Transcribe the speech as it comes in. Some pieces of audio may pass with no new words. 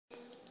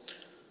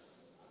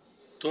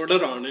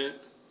தொடரான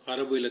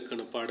அரபு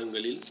இலக்கண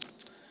பாடங்களில்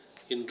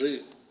இன்று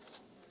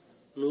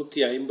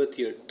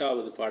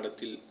 158வது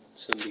பாடத்தில்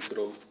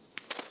சந்திக்கிறோம்.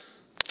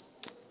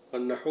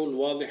 நஹ்வுல்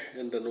wadih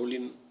என்ற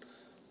நூலின்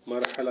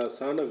மர்ஹலா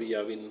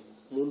சானவியாவின்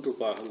 3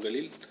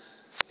 பாகங்களில்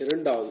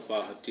 2வது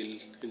பாகத்தில்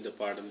இந்த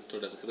பாடம்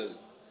தொடர்கிறது.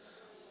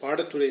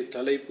 பாடத்துடைய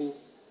தலைப்பு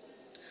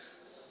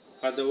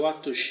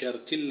அத்வாத்து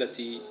الشرط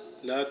التي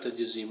لا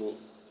تجزم,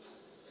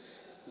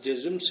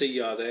 ஜஸ்ம்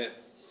செய்யாத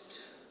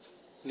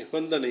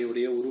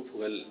நிபந்தனையுடைய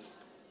உறுப்புகள்.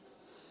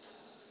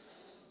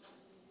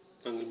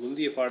 நாங்கள்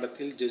முந்தைய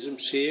பாடத்தில் ஜஸ்ம்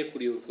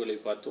செய்யக்கூடிய உறுப்புகளை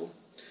பார்த்தோம்.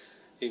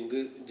 இங்கு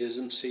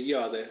ஜஸ்ம்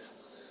செய்யாத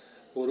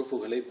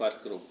உறுப்புகளை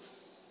பார்க்கிறோம்.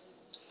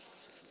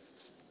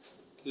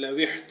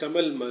 லவ்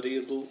இஹ்தமல்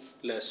மரீது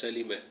ல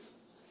சலிம,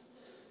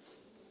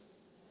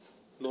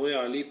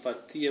 நோயாளி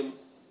பத்தியம்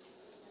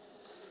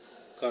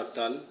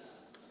காத்தால்,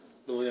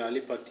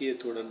 நோயாளி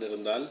பத்தியத்துடன்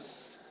இருந்தால்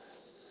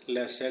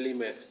ல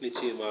சலிம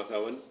நிச்சயமாக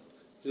அவன்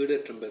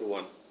ஈடேற்றம்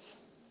பெறுவான்.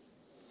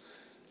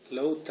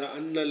 லவ்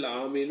தஅன்னல்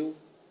ஆமிலு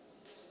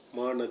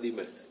மா நதிம,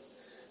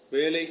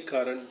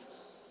 வேலைக்காரன்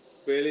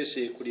வேலை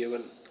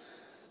செய்யக்கூடியவன்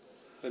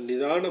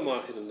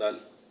நிதானமாக இருந்தால்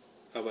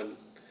அவன்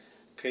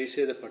கை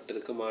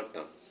செய்தப்பட்டிருக்க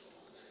மாட்டான்.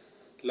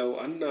 லவ்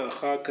அன்ன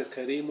அஹாக்க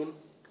கரீமுன்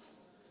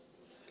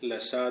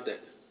லசாத,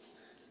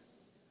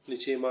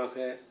 நிச்சயமாக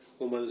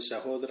உமது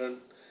சகோதரன்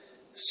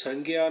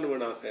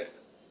சங்கியானவனாக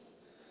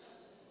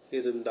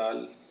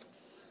இருந்தால்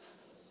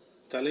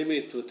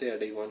தலைமைத்துவத்தை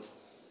அடைவான்,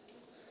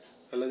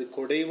 அல்லது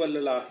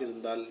கொடைவல்லலாக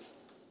இருந்தால்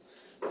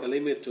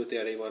தலைமைத்துவத்தை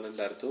அடைவான்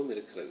என்ற அர்த்தமும்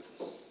இருக்கிறது.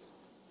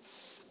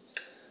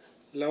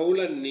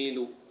 லவுலன்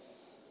நீலு,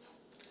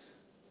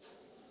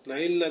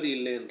 நைல் நதி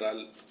இல்லை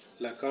என்றால்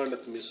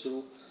லகானத் மிஸ்ரு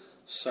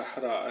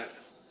சஹ்ரா,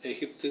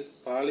 எகிப்து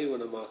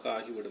பாலைவனமாக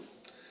ஆகிவிடும்.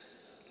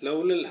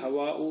 லவுலல்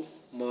ஹவாஉ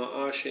மா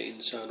ஆஷ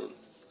இன்சானுன்,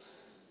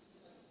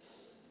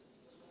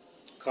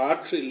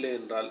 காற்று இல்லை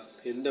என்றால்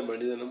எந்த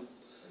மனிதனும்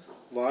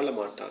வாழ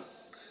மாட்டான்.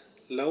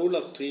 லவுல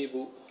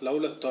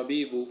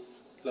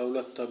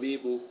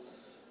தபீபு,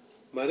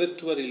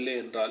 மருத்துவர் இல்லை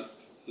என்றால்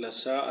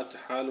லசாஅத்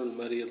ஹாலுல்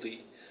மரீதி,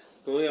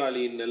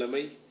 நோயாளியின்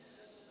நிலைமை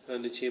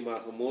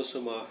நிச்சயமாக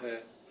மோசமாக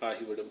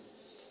ஆகிவிடும்.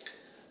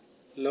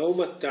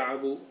 லவ்மத்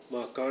தஅபு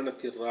மா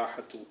கானத்திர்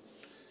ராஹத்து,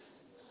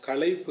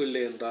 களைப்பு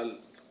இல்லை என்றால்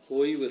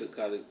ஓய்வு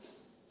இருக்காது.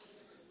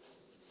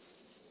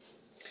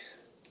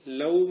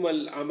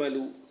 லவ்மல்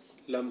அமலு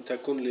லம்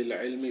தகுன் லில்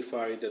இல்மி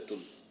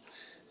ஃபாயிதத்துன்,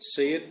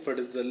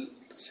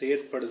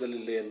 செயற்படுதல்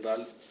இல்லை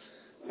என்றால்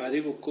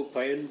அறிவுக்கு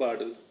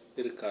பயன்பாடு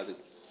இருக்காது.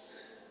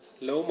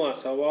 லவ்மா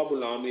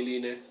சவாபுல்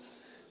ஆமிலீன,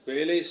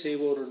 வேலை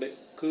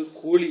செய்வோருக்கு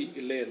கூலி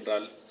இல்லை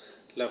என்றால்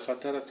ல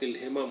ஃபதரத்தில்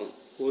ஹிமமு,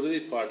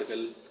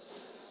 உறுதிப்பாடுகள்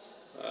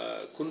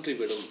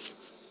குன்றிவிடும்,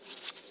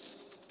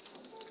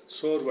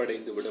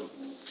 சோர்வடைந்துவிடும்.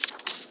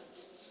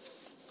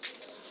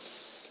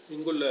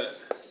 இங்குள்ள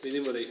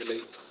விதிமுறைகளை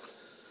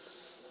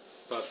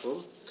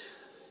பார்ப்போம்.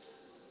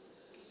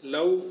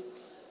 லவ்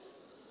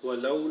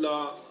வலௌலா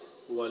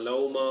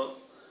வலௌமா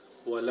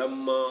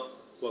வலம்மா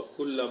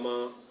வகுல்லமா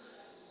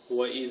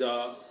வஇதா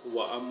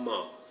வஅம்மா,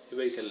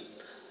 இவைகள்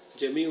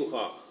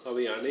ஜமீஉஹா,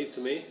 அவை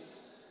அனைத்துமே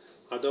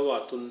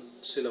அதவாத்துன்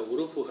சில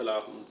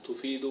உறுப்புகளாகும்.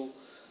 துஃபீது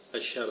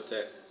அஷ்ஷர்த,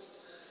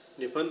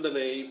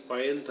 நிபந்தனையை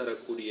பயன்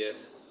தரக்கூடிய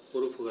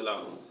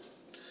உறுப்புகளாகும்.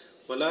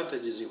 வலா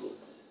தஜ்ஸிமு,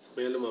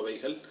 மேலும்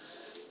அவைகள்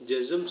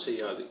ஜஸ்ம்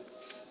செய்யாது.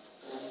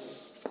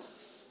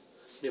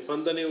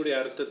 நிபந்தனையுடைய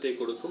அர்த்தத்தை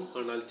கொடுக்கும்,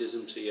 ஆனால்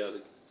ஜஸ்ம் செய்யாது.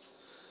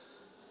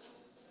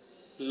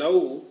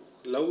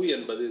 லவ்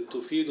என்பது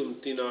துஃபீது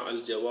இம்தினா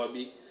அல்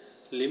ஜவாபி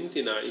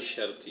லிம்தினா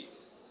இஷ்ஷர்தி,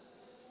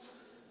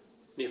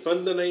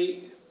 நிபந்தனை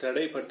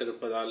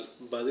தடைப்பட்டிருப்பதால்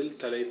பதில்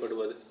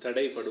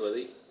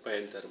தடைப்படுவதை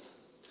பயன் தரும்.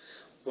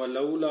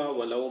 வலௌலா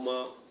வலௌமா,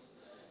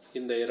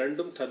 இந்த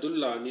இரண்டும்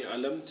ததுல்லானி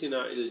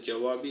அலம்தினா இல்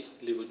ஜவாபி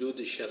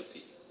லிவுஜூத்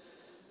ஷர்தி,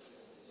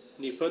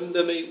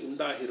 நிபந்தனை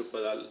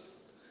உண்டாகியிருப்பதால்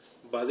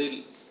பதில்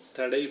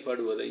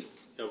தடைப்படுவதை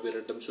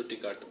அவ்விரண்டும்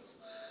சுட்டிக்காட்டும்.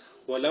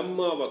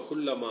 வலம்மா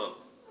வகுல்லமா,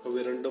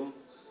 அவ்விரண்டும்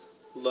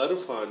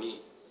லர்ஃபானி,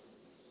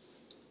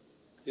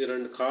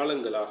 இரண்டு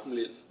காலங்களாகும்.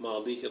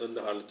 மாதி, இறந்த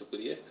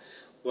காலத்துக்குரிய.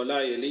 வலா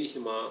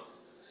எலிஹிமா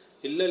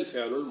இல்லல்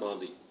ஃபிஅலுல்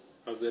மாதி,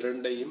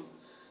 அவ்விரண்டையும்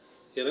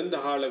இறந்த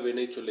கால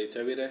வினை சொல்லை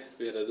தவிர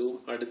வேறு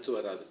எதுவும் அடுத்து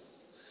வராது.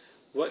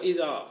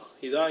 வஇதா,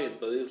 இதா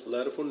என்பது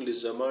லர்ஃபுன்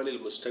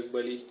லிஸ்ஸமானில்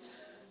முஸ்தக்பலி,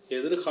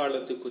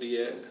 எதிர்காலத்துக்குரிய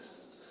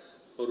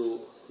ஒரு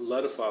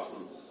லர்ஃப்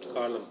ஆகும்,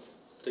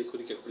 காலத்தை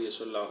குறிக்கக்கூடிய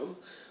சொல்லாகும்.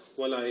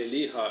 வலா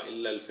எலிஹா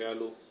இல்லல்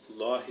ஃபிஅலு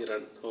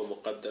லாஹிரன் ஓ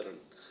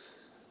முகத்தரன்,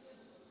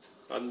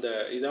 அந்த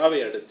இதாவை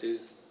அடுத்து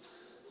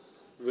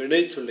வினை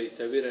சொல்லை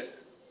தவிர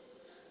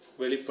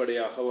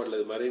வெளிப்படையாகவோ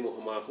அல்லது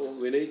மறைமுகமாகவோ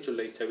வினை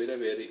சொல்லை தவிர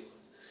வேறு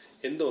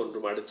எந்த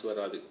ஒன்றும் அடுத்து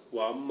வராது.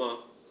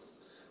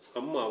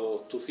 அம்மாவோ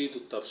துஃபீது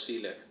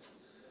தஃசீல,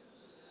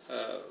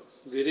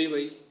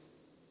 விரிவை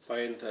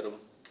பயன் தரும்,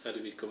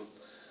 அறிவிக்கும்.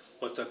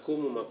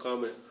 தக்கூமு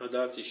மகாம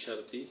அதாத்தி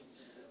ஷர்தி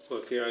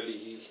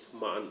ஃபிஅலிஹி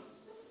மான்,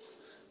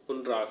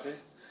 ஒன்றாக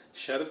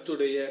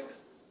ஷர்த்துடைய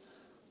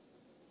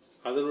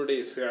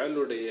அதனுடைய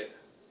ஃபிஅலுடைய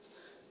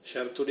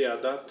ஷர்த்துடைய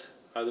அதாத்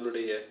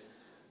அதனுடைய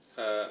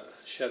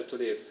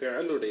ஷர்த்துடைய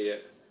ஃபிஅலுடைய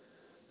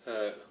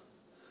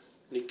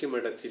நிற்கும்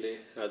இடத்திலே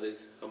அது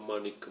அம்மா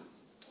நிற்கும்.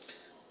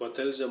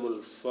 வதல்சமுல்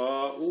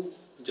ஃபாஉ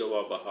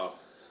ஜவாபஹா,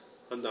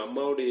 அந்த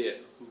அம்மாவுடைய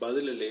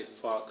பதிலிலே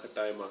ஃபா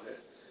கட்டாயமாக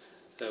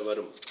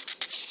வரும்.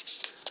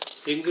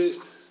 இங்கு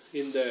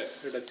இந்த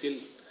இடத்தில்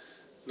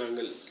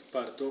நாங்கள்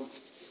பார்த்தோம்,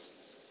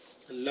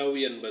 லவ்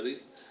என்பது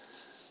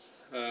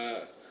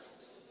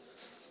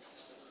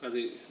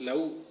அது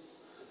லவ்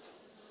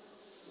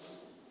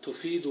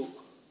துஃபீது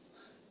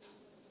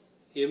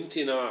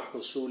இம்தினா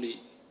ஹுசூலி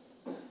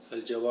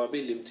அல் ஜவாபி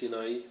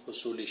லிம்தினாய்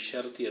ஹுசூலி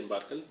ஷர்த்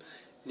என்பார்கள்.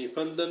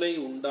 நிபந்தனை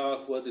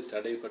உண்டாகுவது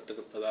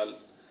தடைப்பட்டிருப்பதால்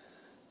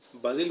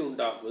பதில்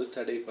உண்டாகுவது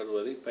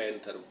தடைப்படுவதை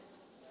பயன் தரும்.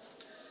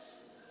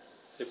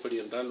 எப்படி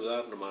என்றால்,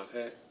 உதாரணமாக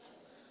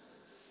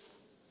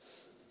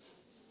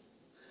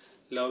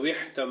லவ்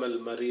இஹ்தமல்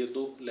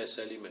மரீது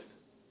லஸலிம,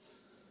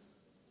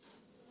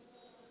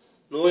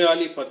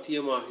 நோயாளி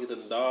பத்தியமாக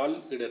இருந்தால்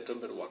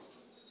இடற்றம் பெறுவான்.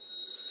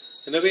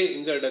 எனவே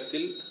இந்த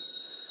இடத்தில்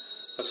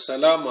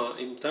அஸ்ஸலாமா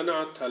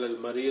இம்தனஅத் அலல்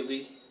மரீதி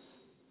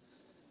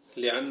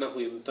லிஅன்னஹு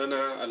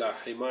இம்தனஅ அலா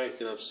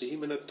ஹிமாயத்தி நஃப்ஸிஹி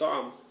மின்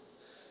அத்-தஆம்,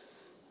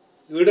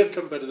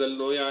 ஈடற்றம் பெறுதல்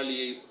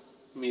நோயாளியை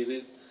மீது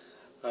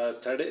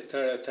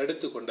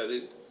தடுத்து கொண்டது.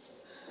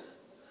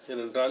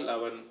 ஏனென்றால்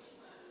அவன்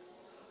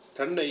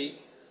தன்னை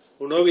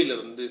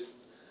உணவிலிருந்து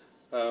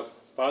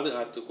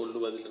பாதுகாத்து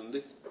கொள்வதிலிருந்து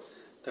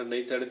தன்னை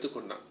தடுத்து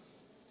கொண்டான்.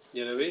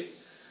 எனவே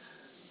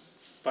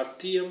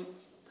பத்தியம்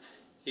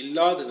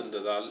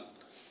இல்லாதிருந்ததால்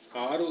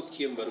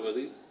ஆரோக்கியம்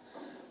வருவது,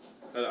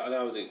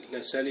 அதாவது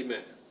லஸலிம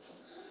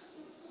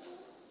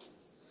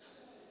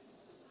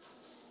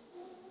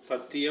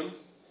பத்தியம்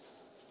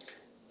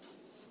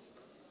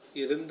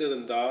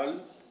இருந்திருந்தால்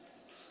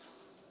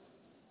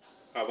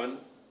அவன்,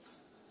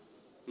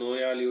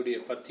 நோயாளியுடைய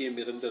பத்தியம்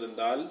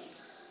இருந்திருந்தால்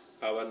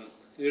அவன்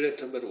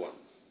ஈடற்றம் பெறுவான்.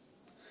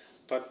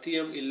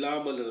 பத்தியம்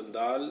இல்லாமல்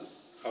இருந்தால்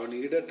அவன்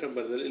ஈடற்றம்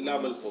பெறுதல்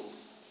இல்லாமல் போகும்.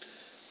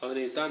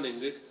 அதனைத்தான்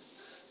இங்கு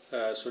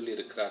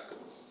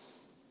சொல்லியிருக்கிறார்கள்.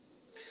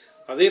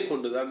 அதே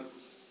போன்றுதான்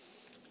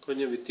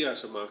கொஞ்சம்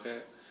வித்தியாசமாக,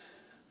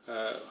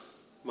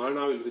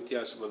 மானாவில்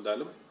வித்தியாசம்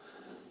வந்தாலும்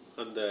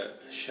அந்த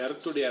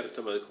ஷர்த்துடைய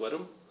அர்த்தம் அதுக்கு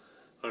வரும்,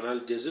 ஆனால்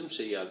ஜெஸம்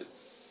செய்யாது.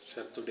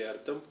 ஷர்த்துடைய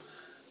அர்த்தம்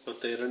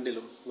மற்ற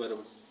இரண்டிலும்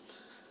வரும்.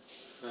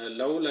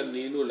 லவ்ல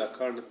நீலு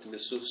லகானத்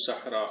மிஸ்ஸு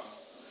சஹரா,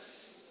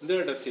 இந்த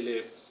இடத்திலே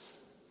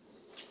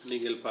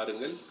நீங்கள்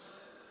பாருங்கள்,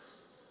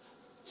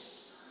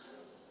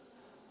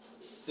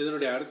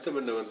 இதனுடைய அர்த்தம்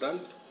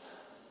என்னவென்றால்,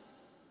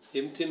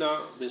 இம்தினா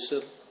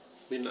மிஸ்ர்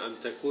மின் அன்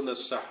தகூன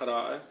ஸஹரா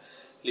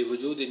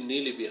லிவுஜூதி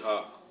நீலி பிஹா,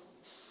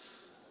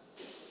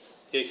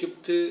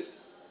 எகிப்து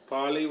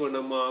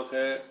பாலைவனமாக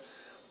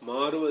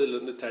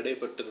மாறுவதிலிருந்து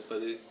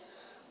தடைப்பட்டிருப்பது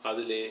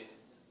அதிலே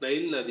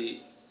நைல் நதி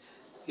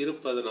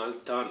இருப்பதனால்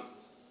தான்.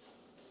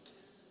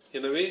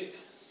 எனவே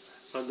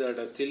அந்த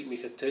இடத்தில்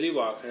மிக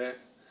தெளிவாக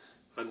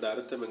அந்த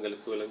அர்த்தம்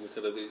எங்களுக்கு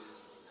விளங்குகிறது.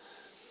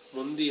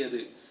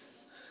 முந்தியது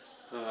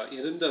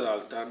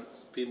இருந்ததால் தான்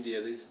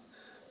பிந்தியது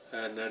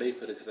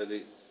நடைபெறுகிறது.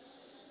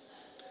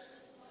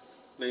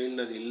 நைல்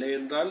நதி இல்லை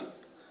என்றால்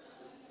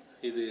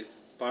இது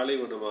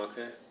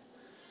பாலைவனமாக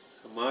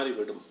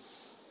மாறிவிடும்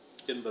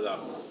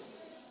என்பதாகும்.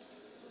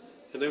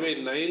 எனவே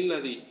நைல்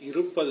நதி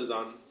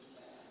இருப்பதுதான்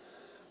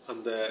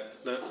அந்த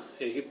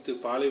எகிப்து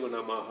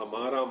பாலைவனமாக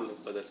மாறாமல்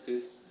இருப்பதற்கு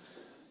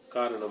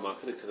காரணமாக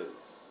இருக்கிறது.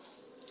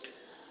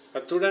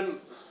 அத்துடன்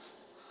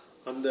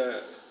அந்த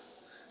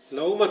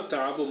லௌமத்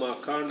ஆபுமா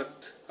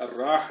கானத்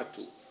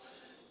அர்ராஹத்து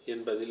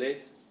என்பதிலே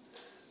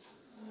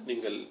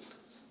நீங்கள்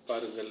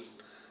பாருங்கள்,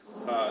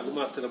 அது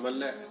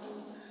மாத்திரமல்ல,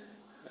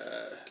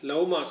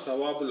 லௌமா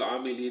சவாபுல்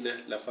ஆமிலீன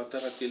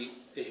லஃபதரத்தில்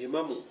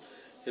ஹிமமு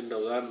என்ற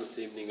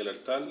உதாரணத்தையும் நீங்கள்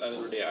எடுத்தால்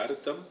அதனுடைய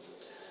அர்த்தம்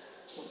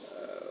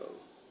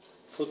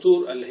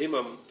ஃபுதூர் அல்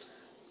ஹிமம்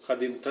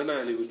கதிம் தன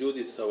அலி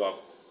உஜூதி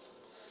சவாப்,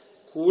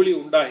 கூலி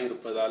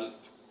உண்டாகியிருப்பதால்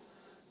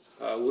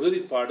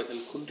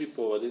உறுதிப்பாடுகள்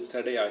குன்றிப்போவது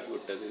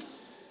தடையாகிவிட்டது.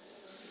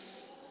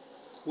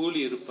 கூலி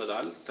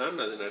இருப்பதால் தான்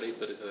அது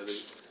நடைபெறுகிறது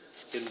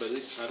என்பது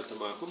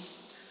அர்த்தமாகும்.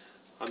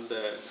 அந்த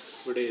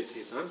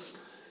விடயத்தை தான்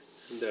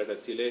இந்த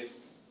இடத்திலே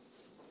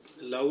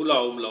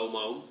லவ்லாவும்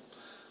லவ்மாவும்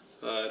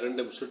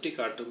ரெண்டும் சுட்டி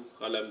காட்டும்.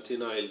 அலம்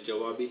தினாயில்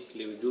ஜவாபி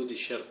லிவுஜூதி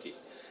ஷர்த்தி,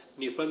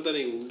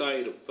 நிபந்தனை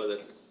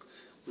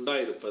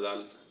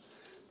உண்டாயிருப்பதால்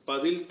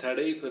பதில்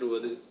தடை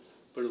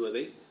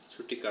பெறுவதை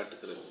சுட்டி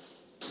காட்டுகிறது.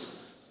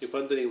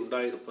 நிபந்தனை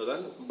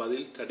உண்டாயிருப்பதால்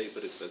பதில் தடை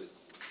பெறுகிறது.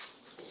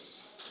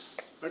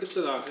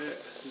 அடுத்ததாக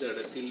இந்த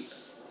இடத்தில்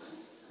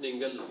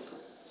நீங்கள்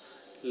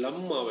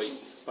லம்மாவை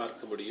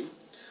பார்க்க முடியும்.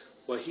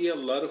 வஹிய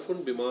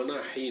லர்ஃபுன் பிமானா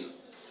ஹீன்,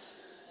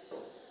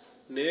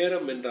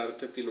 நேரம் என்ற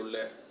அர்த்தத்தில் உள்ள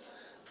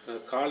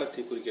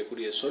காலத்தை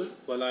குறிக்கக்கூடிய சொல்.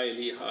 வலா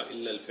எலிஹா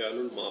இல்லல்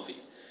ஃபிஅலுல் மாதி,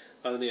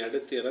 அதனை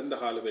அடுத்து இறந்த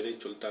கால வினை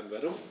சொல்தான்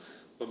வரும்.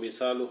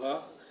 மிசாலுஹா,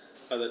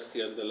 அதற்கு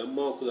அந்த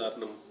லம்மாவுக்கு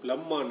உதாரணம்,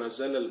 லம்மா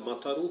நஸல் அல்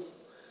மதரு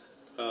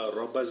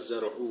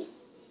ரபஸ்ஸர்உ,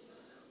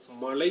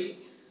 மழை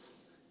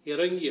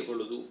இறங்கிய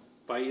பொழுது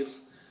பயிர்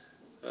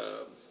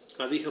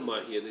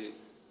அதிகமாகியது,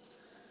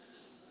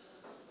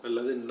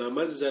 அல்லது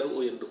நமஸ்ஸர்உ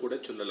என்று கூட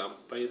சொல்லலாம்,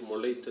 பயிர்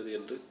முளைத்தது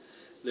என்று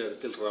இந்த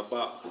இடத்தில்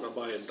ரபா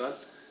ரபா என்றால்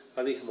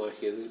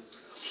அதிகமாகியது,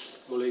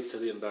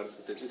 முளைத்தது என்ற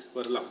அர்த்தத்துக்கு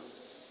வரலாம்.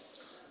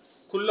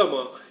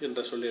 குல்லமா என்ற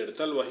சொல்லை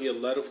எடுத்தால் வஹிய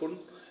லர்ஃபுன்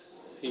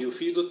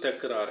யுஃபீது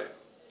தக்ரார்,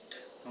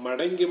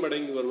 மடங்கி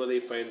மடங்கி வருவதை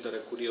பயன்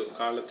தரக்கூடிய ஒரு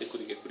காலத்தை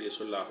குறிக்கக்கூடிய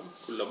சொல்லாகும்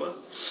குல்லமா.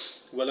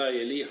 வலா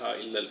எலிஹா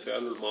இல்லல்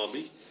ஃபிஅலுல்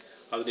மாதி,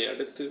 அதனை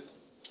அடுத்து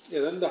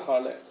இறந்த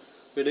கால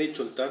வினை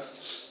சொல்தான்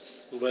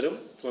வரும்.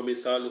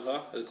 வமிசாலுஹா,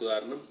 அதுக்கு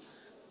உதாரணம்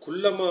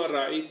குல்லமா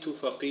ராய்து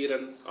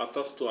ஃபகீரன்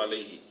அதஃப்து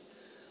அலைஹி,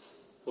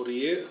 ஒரு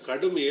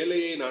கடும்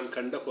ஏழையை நான்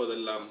கண்ட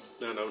போதெல்லாம்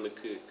நான்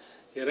அவனுக்கு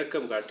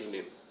இரக்கம்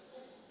காட்டினேன்.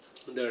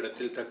 இந்த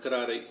இடத்தில்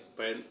தக்ராரை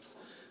பயன்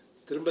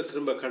திரும்ப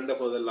திரும்ப கண்ட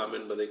போதெல்லாம்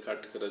என்பதை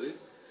காட்டுகிறது.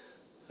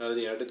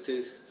 அதனை அடுத்து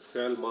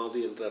ஃபிஅல் மாதி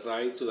என்ற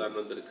ராய்து தான்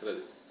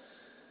வந்திருக்கிறது.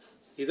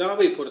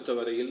 இதாவை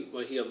பொறுத்தவரையில்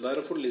வஹிய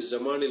தர்ஃபுல்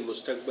லிஸ்ஸமானில்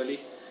முஸ்தக்பலி,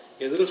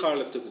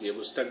 எதிர்காலத்துக்குரிய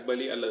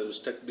முஸ்தக்பலி அல்லது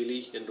முஸ்தக்பிலி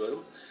என்று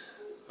வரும்.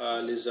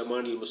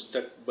 லிஸ்ஸமானில்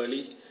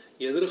முஸ்தக்பலி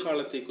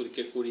எதிர்காலத்தை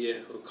குறிக்கக்கூடிய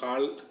ஒரு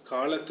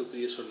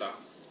காலத்துக்குரிய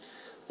சொல்லாகும்.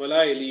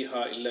 வலா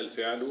எலிஹா இல்லல்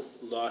ஃபிஅலு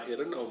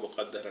லாஹிரன் அவ்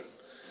முகத்தரன்,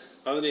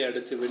 அதனை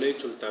அடுத்து வினை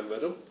சொல்தான்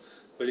வரும்,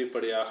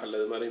 வெளிப்படையாக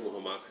அல்லது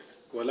மறைமுகமாக.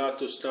 வலா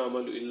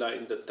துஸ்தாமல் இல்லா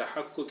இந்த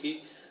தஹக்குகி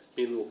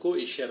மின் வுகூ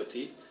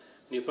இஷ்ஷர்தி,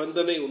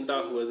 நிபந்தனை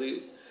உண்டாகுவது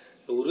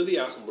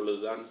உறுதியாகும்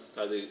பொழுதுதான்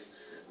அது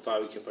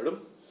பாவிக்கப்படும்.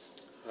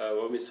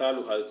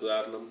 வமிசாலு, அதுக்கு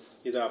உதாரணம்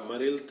இதா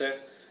மரில்த,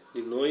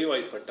 நீ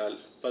நோய்வாய்ப்பட்டால்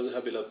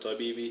பதுஹபில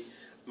தபீபி,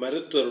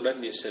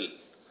 மருத்துவருடன் நீ செல்.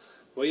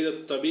 வைத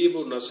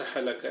தபீபு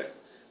நசஹலக,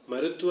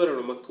 மருத்துவர்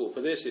நமக்கு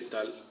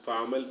உபதேசித்தால்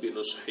ஃபாமல் பி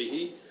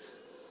நுஸ்ஹிஹி,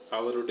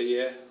 அவருடைய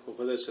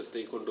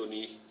உபதேசத்தை கொண்டு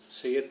நீ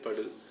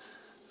செயற்படு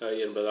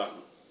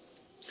என்பதாகும்.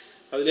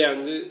 அதிலே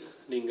அங்கு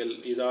நீங்கள்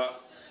இதா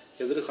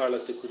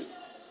எதிர்காலத்துக்கு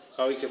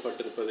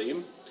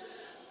பாவிக்கப்பட்டிருப்பதையும்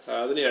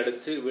அதனை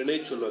அடுத்து வினை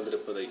சொல்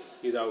வந்திருப்பதை,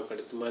 இதாவுக்கு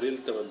அடுத்து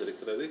மரில்த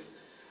வந்திருக்கிறது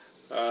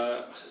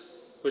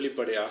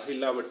வெளிப்படையாக,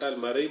 இல்லாவிட்டால்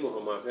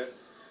மறைமுகமாக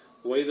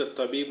வைத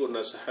தபீபு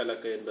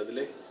நசஹலக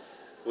என்பதிலே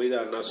வைதா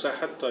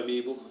நசஹத்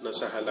தபீபு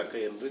நசஹலக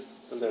என்று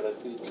அந்த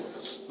இடத்தில்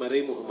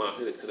மறைமுகமாக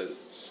இருக்கிறது.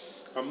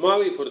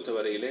 அம்மாவை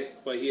பொறுத்தவரையிலே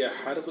வஹிய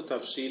ஹர்ஃபு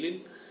தஃப்சீலின்,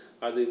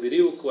 அது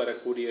விரிவுக்கு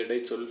வரக்கூடிய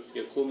இடைச்சொல்.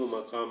 யகூமு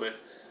மகாம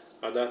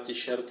அதாத்தி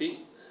ஷர்தி,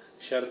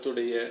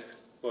 ஷர்த்துடைய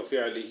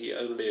வஃபிஅலிஹி,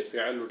 அதனுடைய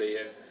ஃபிஅலுடைய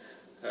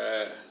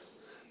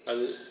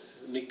அது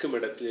நிற்கும்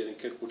இடத்தில்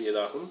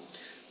நிற்கக்கூடியதாகும்.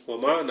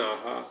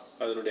 ஒமானாஹா,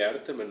 அதனுடைய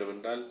அர்த்தம்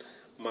என்னவென்றால்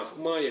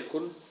மஹ்மா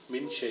யகுன்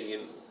மின்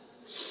ஷையின்,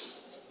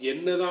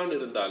 என்னதான்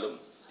இருந்தாலும்,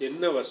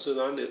 என்ன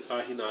வஸ்துதான்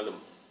ஆகினாலும்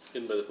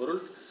என்பது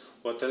பொருள்.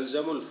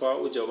 வதல்ஜமுல்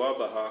ஃபாஉ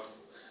ஜவாபஹா,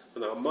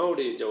 அந்த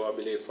அம்மாவுடைய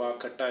ஜவாபிலே ஃபா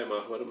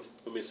கட்டாயமாக வரும்.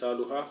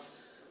 மிசாலுஹா,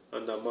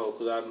 அந்த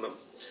அம்மாவுக்கு உதாரணம்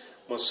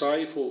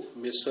மசாயிஃபு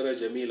மிஸ்ர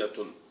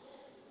ஜமீலத்துன்,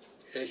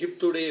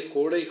 எகிப்துடைய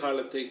கோடை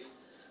காலத்தை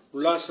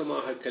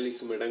உல்லாசமாக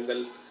கழிக்கும்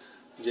இடங்கள்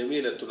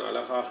ஜமீலத்துன்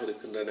அழகாக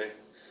இருக்கின்றன.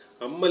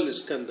 அம்மல்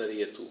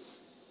இஸ்கந்தரியத்து,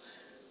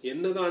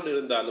 என்னதான்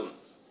இருந்தாலும்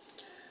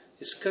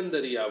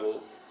இஸ்கந்தரியாவோ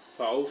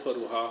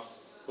ஃபவுஃபருஹா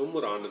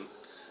உம்ரானன்,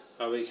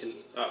 அவைகள்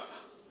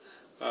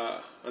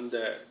அந்த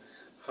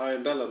ஹா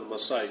என்றால் அந்த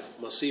மசாயிஃப்,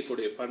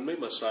 மசீஃபுடைய பன்மை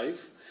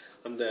மசாயிஃப்,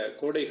 அந்த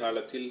கோடை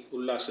காலத்தில்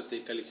உல்லாசத்தை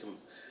கழிக்கும்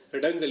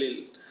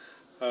இடங்களில்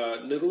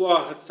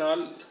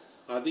நிர்வாகத்தால்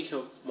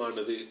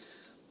அதிகமானது.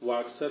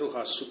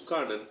 வாக்சருஹா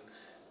சுக்கானன்,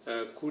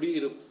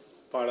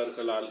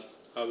 குடியிருப்பாளர்களால்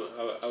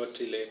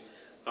அவற்றிலே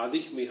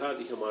மிக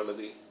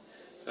அதிகமானது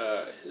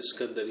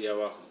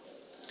இஸ்கந்தரியாவாகும்.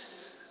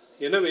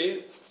 எனவே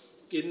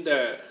இந்த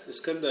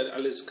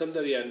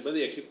இஸ்கந்தரியா என்பது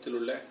எகிப்தில்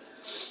உள்ள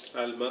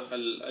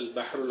அல்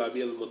பஹ்ருல்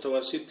அபியல்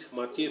முத்தவசித்,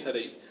 மத்திய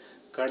தரை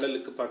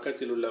கடலுக்கு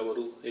பக்கத்தில் உள்ள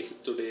ஒரு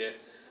எகிப்துடைய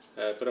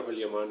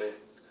பிரபல்யமான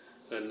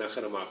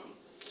நகரமாகும்.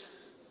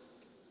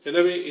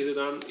 எனவே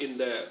இதுதான்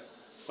இந்த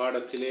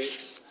பாடத்திலே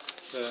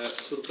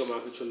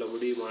சுருக்கமாக சொல்ல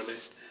முடியுமான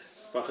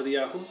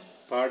பகுதியாகும்.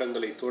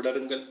 பாடங்களை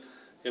தொடருங்கள்,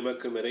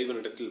 எமக்கும்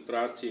இறைவனிடத்தில்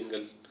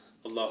பிரார்த்தியுங்கள்.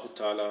 அல்லாஹு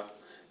தாலா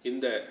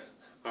இந்த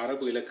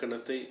அரபு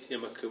இலக்கணத்தை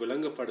எமக்கு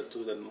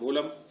விளங்கப்படுத்துவதன்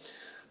மூலம்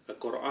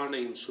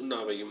குர்ஆனையும்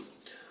சுன்னாவையும்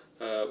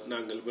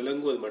நாங்கள்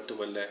விளங்குவது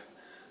மட்டுமல்ல,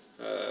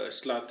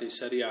 இஸ்லாத்தை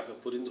சரியாக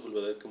புரிந்து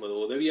கொள்வதற்கும் அது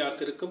உதவியாக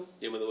இருக்கும்,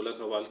 எமது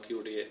உலக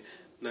வாழ்க்கையுடைய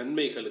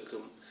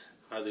நன்மைகளுக்கும்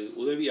அது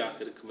உதவியாக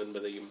இருக்கும்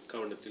என்பதையும்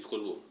கவனத்தில்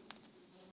கொள்வோம்.